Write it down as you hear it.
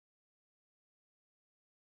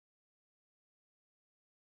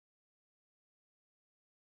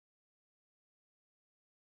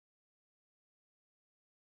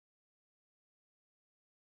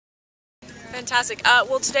Fantastic.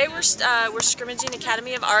 Well, today we're scrimmaging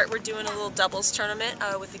Academy of Art. We're doing a little doubles tournament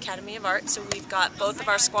with Academy of Art. So we've got both of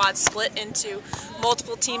our squads split into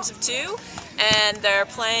multiple teams of two, and they're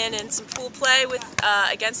playing in some pool play with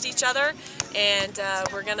against each other. And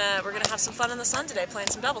we're gonna have some fun in the sun today, playing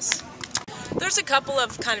some doubles. There's a couple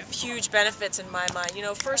of kind of huge benefits in my mind. You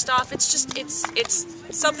know, first off, it's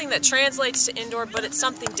something that translates to indoor, but it's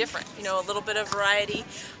something different. You know, a little bit of variety.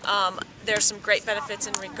 There's some great benefits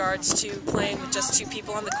in regards to playing with just two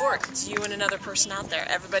people on the court. It's you and another person out there.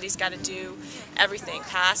 Everybody's got to do everything: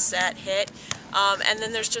 pass, set, hit. And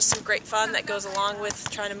then there's just some great fun that goes along with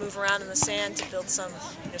trying to move around in the sand to build some,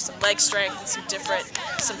 some leg strength and some different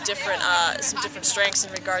strengths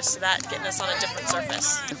in regards to that, getting us on a different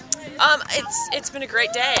surface. It's been a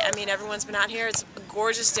great day. I mean, everyone's been out here. It's a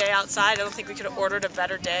gorgeous day outside. I don't think we could have ordered a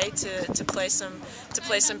better day to play some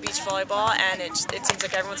beach volleyball, and it seems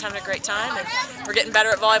like everyone's having a great time, and we're getting better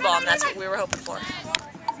at volleyball, and that's what we were hoping for.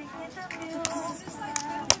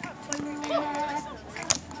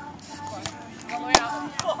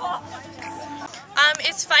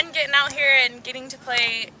 It's fun getting out here and getting to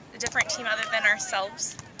play a different team other than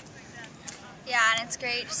ourselves. Yeah, and it's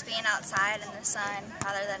great just being outside in the sun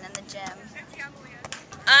rather than in the gym.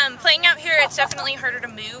 Playing out here, it's definitely harder to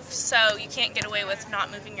move, so you can't get away with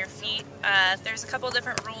not moving your feet. There's a couple of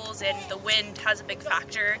different rules, and the wind has a big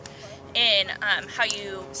factor in how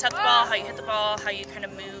you set the ball, how you hit the ball, how you kind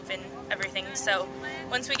of move and everything. So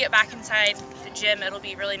once we get back inside the gym, it'll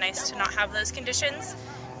be really nice to not have those conditions,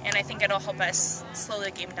 and I think it'll help us slow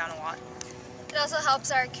the game down a lot. It also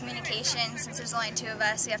helps our communication. Since there's only two of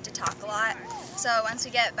us, we have to talk a lot. So once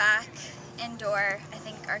we get back indoor, I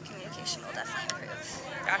think our communication will definitely improve.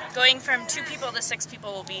 Yeah, going from 2 people to 6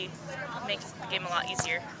 people will make the game a lot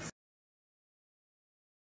easier.